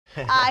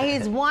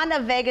He's one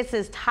of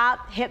Vegas's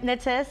top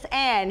hypnotists,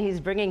 and he's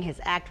bringing his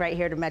act right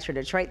here to Metro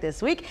Detroit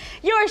this week.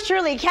 Yours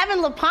truly,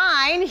 Kevin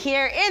Lepine,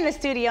 here in the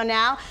studio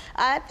now.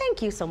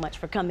 Thank you so much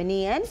for coming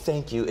in.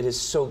 Thank you. It is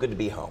so good to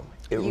be home.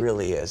 It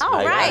really is.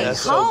 All right,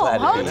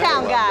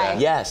 hometown guy.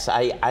 Yes,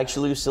 I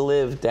actually used to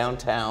live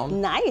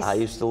downtown. Nice. I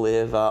used to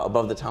live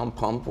above the town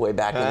pump way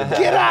back in the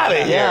day. Get out of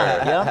here!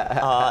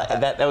 Yeah.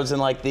 That was in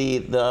like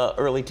the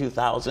early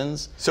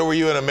 2000s. So were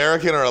you an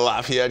American or a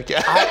Lafayette guy?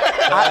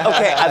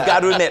 Okay, I've got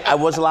to admit, I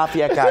was a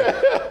Lafayette guy.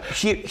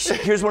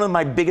 Here's one of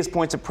my biggest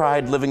points of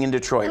pride living in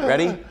Detroit.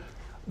 Ready?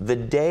 The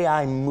day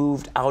I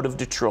moved out of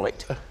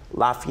Detroit,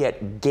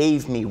 Lafayette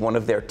gave me one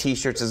of their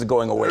T-shirts as a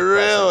going away present.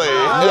 Really?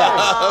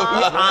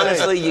 Yes.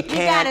 Honestly, you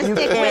can't. You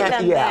gotta stick with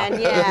them, then.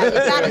 Yeah, you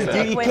gotta stick with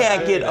them. You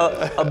can't get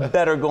a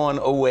better going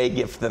away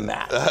gift than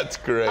that. That's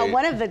great.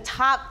 One of the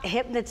top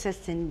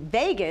hypnotists in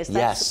Vegas.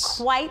 That's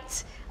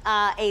quite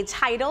a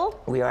title.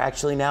 We are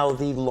actually now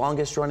the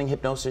longest running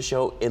hypnosis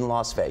show in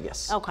Las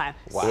Vegas. Okay.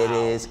 Wow.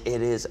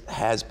 It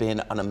has been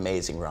an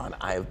amazing run.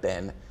 I have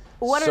been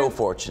so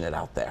fortunate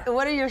out there.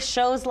 What are your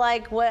shows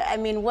like? What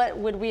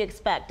would we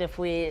expect if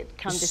we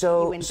come to see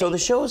you in Vegas? So the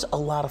show's a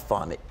lot of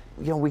fun.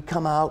 I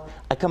come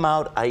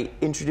out, I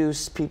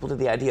introduce people to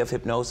the idea of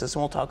hypnosis,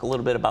 and we'll talk a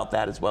little bit about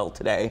that as well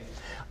today.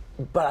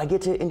 But I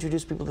get to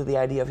introduce people to the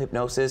idea of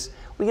hypnosis.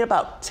 We get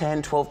about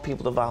 10, 12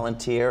 people to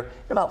volunteer.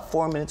 In about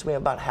 4 minutes, we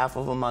have about half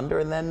of them under,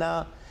 and then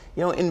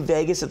in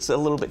Vegas, it's a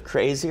little bit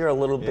crazier, a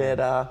little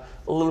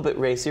bit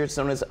racier. It's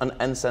known as an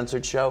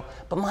uncensored show.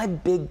 But my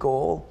big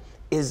goal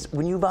is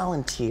when you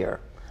volunteer,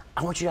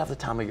 I want you to have the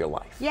time of your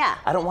life. Yeah.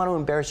 I don't want to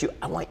embarrass you.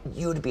 I want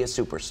you to be a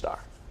superstar.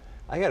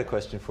 I got a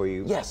question for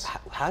you. Yes.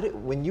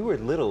 When you were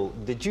little,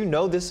 did you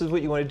know this is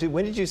what you want to do?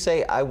 When did you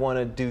say, I want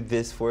to do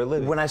this for a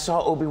living? When I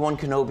saw Obi-Wan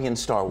Kenobi in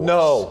Star Wars.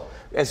 No.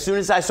 As soon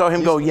as I saw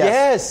him go,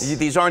 yes.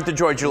 These aren't the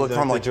droids you're looking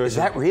for. I'm like, is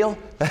that real?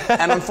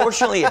 And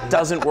unfortunately, it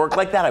doesn't work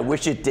like that. I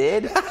wish it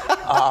did.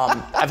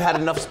 I've had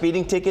enough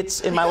speeding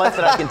tickets in my life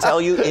that I can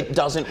tell you it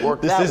doesn't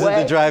work that way. This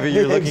isn't the driver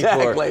you're looking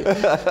for.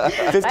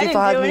 Exactly.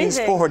 55 means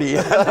 40.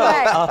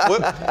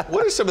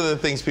 What are some of the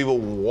things people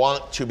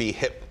want to be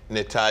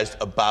hypnotized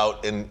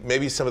about, and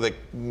maybe some of the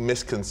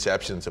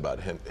misconceptions about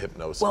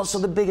hypnosis? Well, so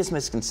the biggest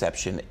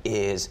misconception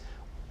is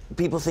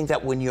people think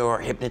that when you're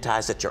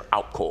hypnotized that you're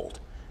out cold.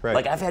 Right.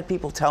 Like I've had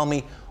people tell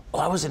me, oh,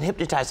 I wasn't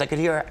hypnotized, I could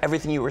hear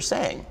everything you were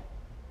saying.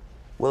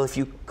 Well, if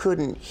you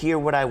couldn't hear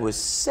what I was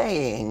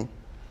saying,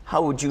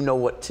 how would you know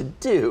what to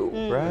do?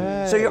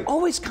 Right. So you're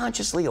always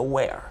consciously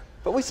aware.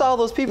 But we saw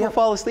those people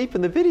fall asleep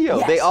in the video.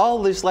 Yes. They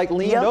all just like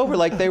leaned over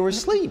like they were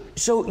asleep.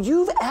 So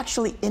you've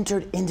actually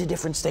entered into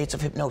different states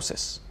of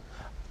hypnosis.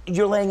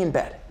 You're laying in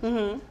bed.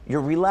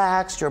 You're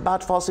relaxed, you're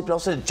about to fall asleep, but all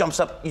of a sudden it jumps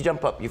up, you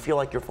jump up, you feel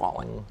like you're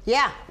falling.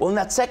 Yeah. Well, in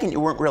that second, you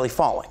weren't really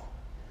falling,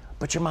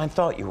 but your mind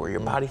thought you were, your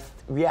body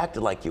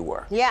reacted like you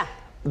were. Yeah.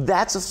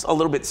 That's a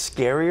little bit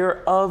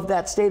scarier of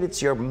that state.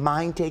 It's your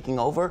mind taking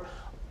over.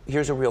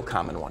 Here's a real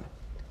common one.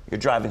 You're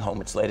driving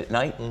home, it's late at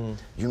night.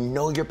 You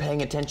know you're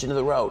paying attention to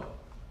the road.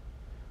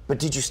 But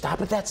did you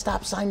stop at that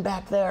stop sign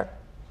back there?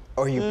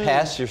 Or you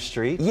passed your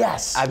street?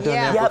 Yes. I've done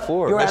that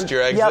before. Missed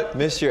your exit?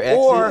 Missed your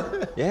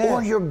exit?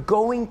 Or you're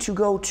going to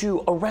go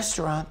to a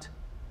restaurant,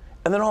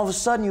 and then all of a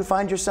sudden you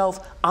find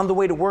yourself on the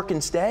way to work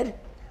instead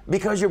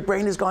because your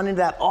brain has gone into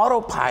that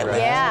autopilot.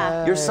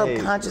 Yeah. Your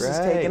subconscious is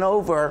taken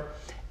over,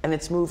 and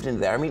it's moved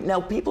into there. I mean,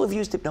 now people have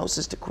used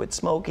hypnosis to quit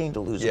smoking, to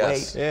lose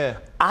weight. Yeah.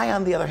 I,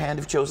 on the other hand,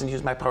 have chosen to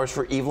use my powers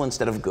for evil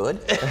instead of good.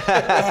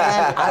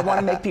 And I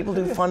want to make people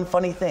do fun,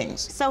 funny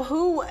things. So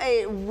who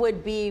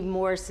would be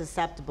more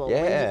susceptible?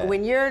 Yeah.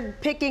 When you're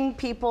picking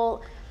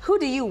people, who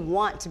do you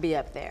want to be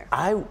up there?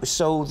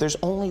 So there's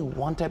only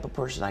one type of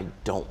person I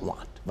don't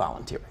want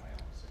volunteering.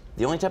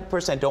 The only type of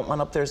person I don't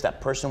want up there is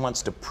that person who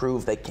wants to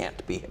prove they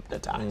can't be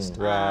hypnotized.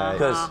 Right.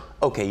 Because,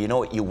 okay, you know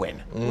what, you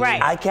win. Right.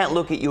 I can't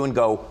look at you and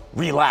go,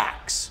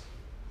 relax.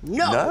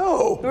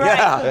 No. Right.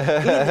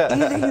 Yeah.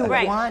 Either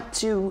you want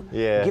to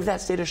give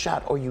that state a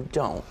shot or you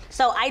don't.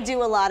 So I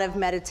do a lot of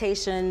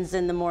meditations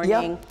in the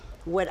morning.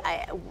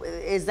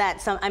 Is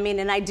that some? I mean,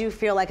 and I do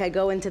feel like I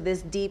go into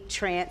this deep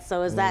trance.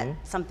 So is that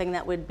something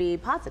that would be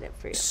positive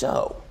for you?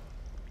 So,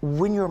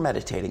 when you're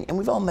meditating, and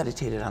we've all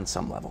meditated on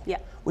some level. Yeah.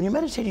 When you're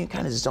meditating, you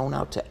kind of zone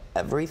out to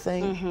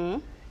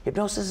everything.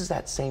 Hypnosis is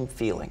that same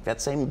feeling,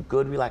 that same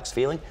good, relaxed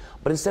feeling.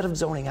 But instead of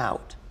zoning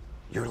out,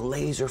 you're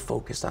laser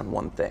focused on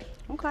one thing.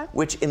 Okay.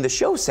 Which in the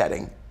show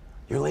setting,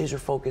 you're laser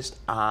focused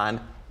on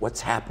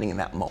what's happening in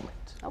that moment.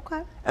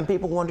 Okay. And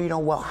people wonder,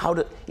 well, how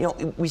do,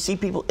 we see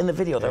people in the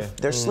video,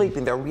 they're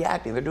sleeping, they're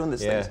reacting, they're doing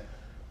these things.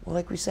 Well,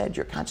 like we said,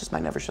 your conscious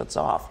mind never shuts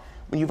off.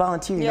 When you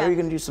volunteer, you know you're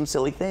gonna do some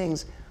silly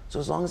things. So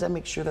as long as I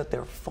make sure that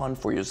they're fun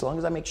for you, as long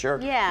as I make sure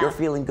you're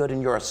feeling good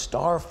and you're a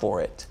star for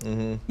it,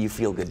 you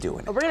feel good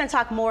doing it. We're going to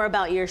talk more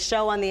about your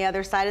show on the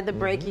other side of the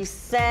break. You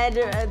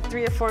said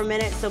 3 or 4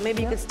 minutes, so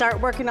maybe you could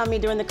start working on me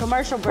during the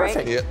commercial break.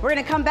 We're going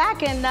to come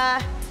back and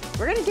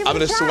we're going to give it a try. I'm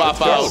going to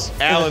swap out.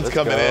 Alan's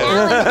coming in.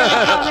 Alan's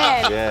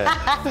going to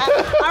come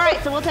in. All right,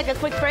 so we'll take a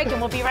quick break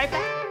and we'll be right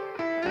back.